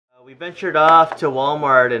We ventured off to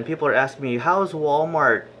Walmart and people are asking me, how's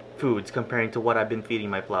Walmart foods comparing to what I've been feeding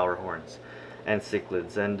my flower horns and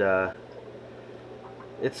cichlids? And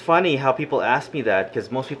it's funny how people ask me that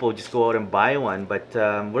because most people just go out and buy one, but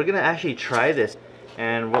we're gonna actually try this.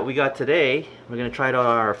 And what we got today, we're gonna try it out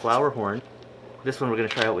on our flower horn. This one we're gonna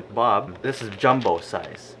try out with Bob. This is jumbo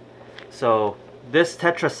size. So this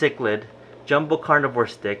Tetra Cichlid jumbo carnivore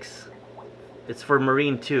sticks, it's for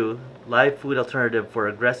marine too, live food alternative for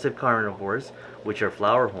aggressive carnivores, which are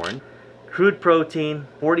flower horn. Crude protein,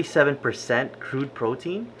 47% crude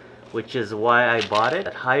protein, which is why I bought it.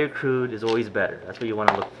 Higher crude is always better. That's what you want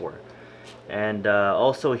to look for. And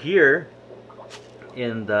also here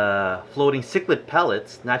in the floating cichlid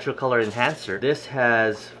pellets, natural color enhancer, this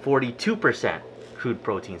has 42% crude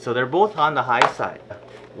protein. So they're both on the high side.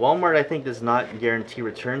 Walmart, I think, does not guarantee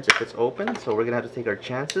returns if it's open, so we're gonna have to take our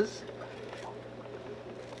chances.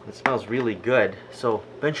 It smells really good. So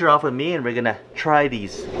venture off with me and we're gonna try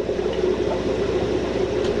these.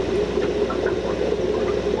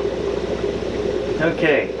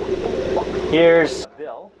 Okay, here's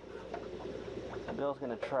Bill. Bill's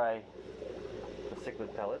gonna try the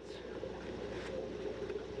cichlid pellets.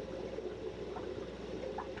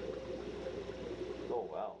 Oh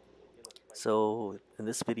wow. So in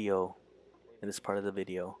this video, in this part of the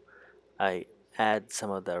video, I add some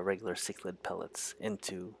of the regular cichlid pellets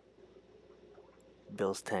into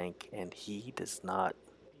Bill's tank, and he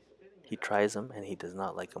tries them and he does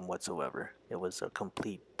not like them whatsoever. It was a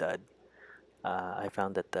complete dud. I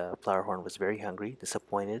found that the flower horn was very hungry,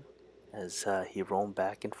 disappointed, as he roamed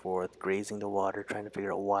back and forth, grazing the water, trying to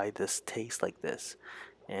figure out why this tastes like this.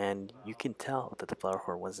 And you can tell that the flower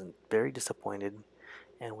horn wasn't very disappointed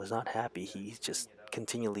and was not happy. He just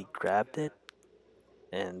continually grabbed it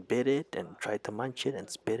and bit it and tried to munch it and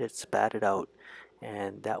spit it, spat it out,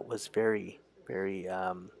 and that was very, very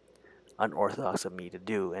unorthodox of me to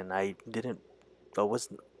do. And I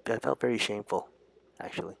felt very shameful,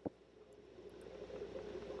 actually.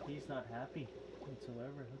 He's not happy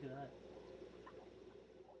whatsoever. Look at that.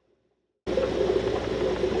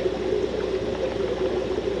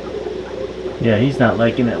 Yeah, he's not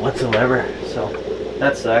liking it whatsoever, so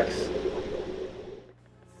that sucks.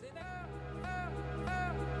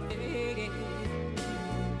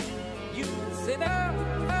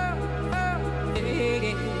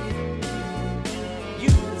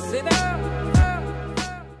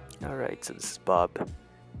 Alright, so this is Bob,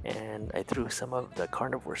 and I threw some of the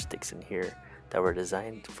carnivore sticks in here that were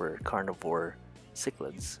designed for carnivore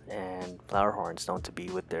cichlids and flower horns, known to be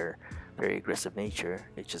with their very aggressive nature.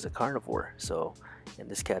 It's just a carnivore, so in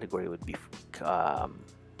this category would be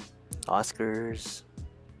Oscars,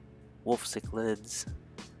 wolf cichlids,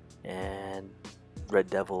 and red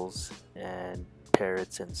devils, and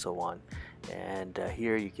parrots, and so on. And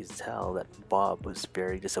here you can tell that Bob was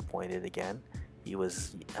very disappointed again. He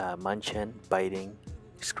was munching, biting,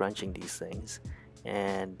 scrunching these things,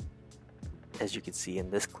 and as you can see in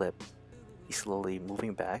this clip, he's slowly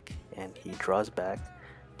moving back and he draws back,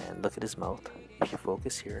 and look at his mouth. If you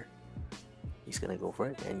focus here, he's gonna go for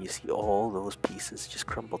it, and you see all those pieces just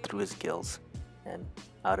crumble through his gills and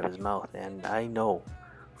out of his mouth. And I know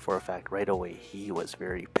for a fact right away he was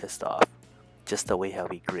very pissed off, just the way how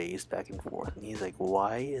he grazed back and forth, and he's like,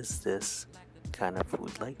 why is this kind of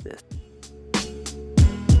food like this?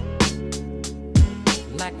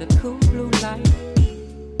 Like the cool blue light,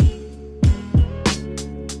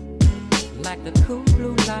 like the cool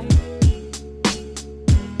blue light,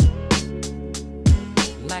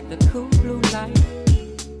 like the cool blue light,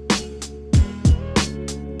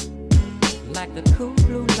 like the cool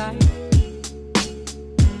blue light,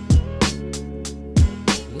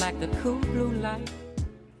 like the cool blue light.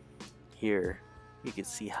 Here you can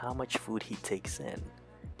see how much food he takes in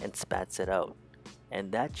and spats it out,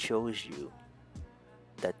 and that shows you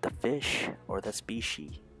that the fish or the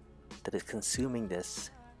species that is consuming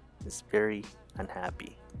this is very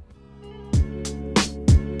unhappy.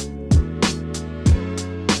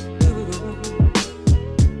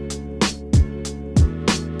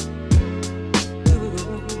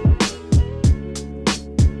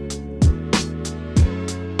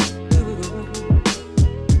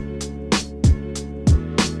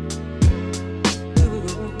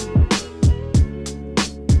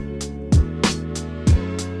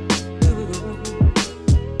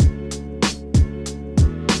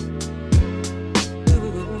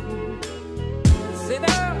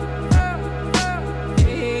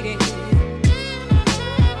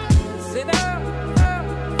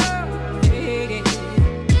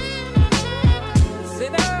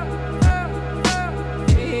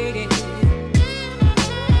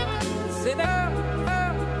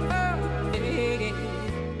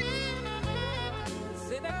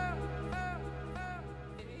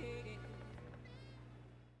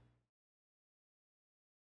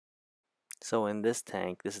 So in this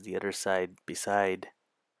tank, this is the other side beside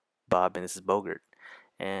Bob, and this is Bogart.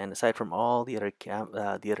 And aside from all the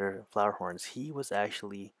other flower horns, he was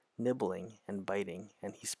actually nibbling and biting,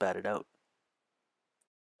 and he spat it out.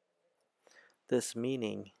 This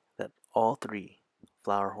meaning that all three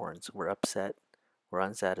flower horns were upset, were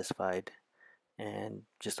unsatisfied, and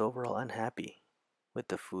just overall unhappy with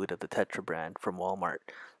the food of the Tetra brand from Walmart.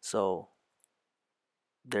 So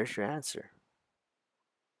there's your answer.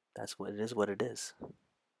 That's what it is.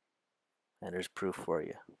 And there's proof for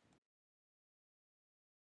you.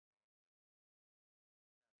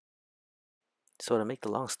 So to make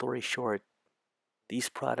the long story short, these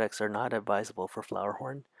products are not advisable for flower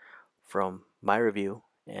horn from my review,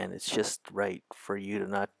 and it's just right for you to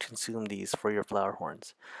not consume these for your flower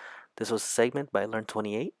horns. This was a segment by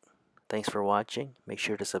Learn28. Thanks for watching. Make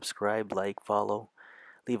sure to subscribe, like, follow,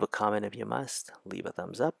 leave a comment if you must, leave a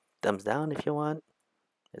thumbs up, thumbs down if you want.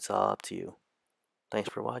 It's all up to you. Thanks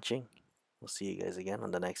for watching. We'll see you guys again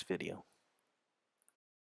on the next video.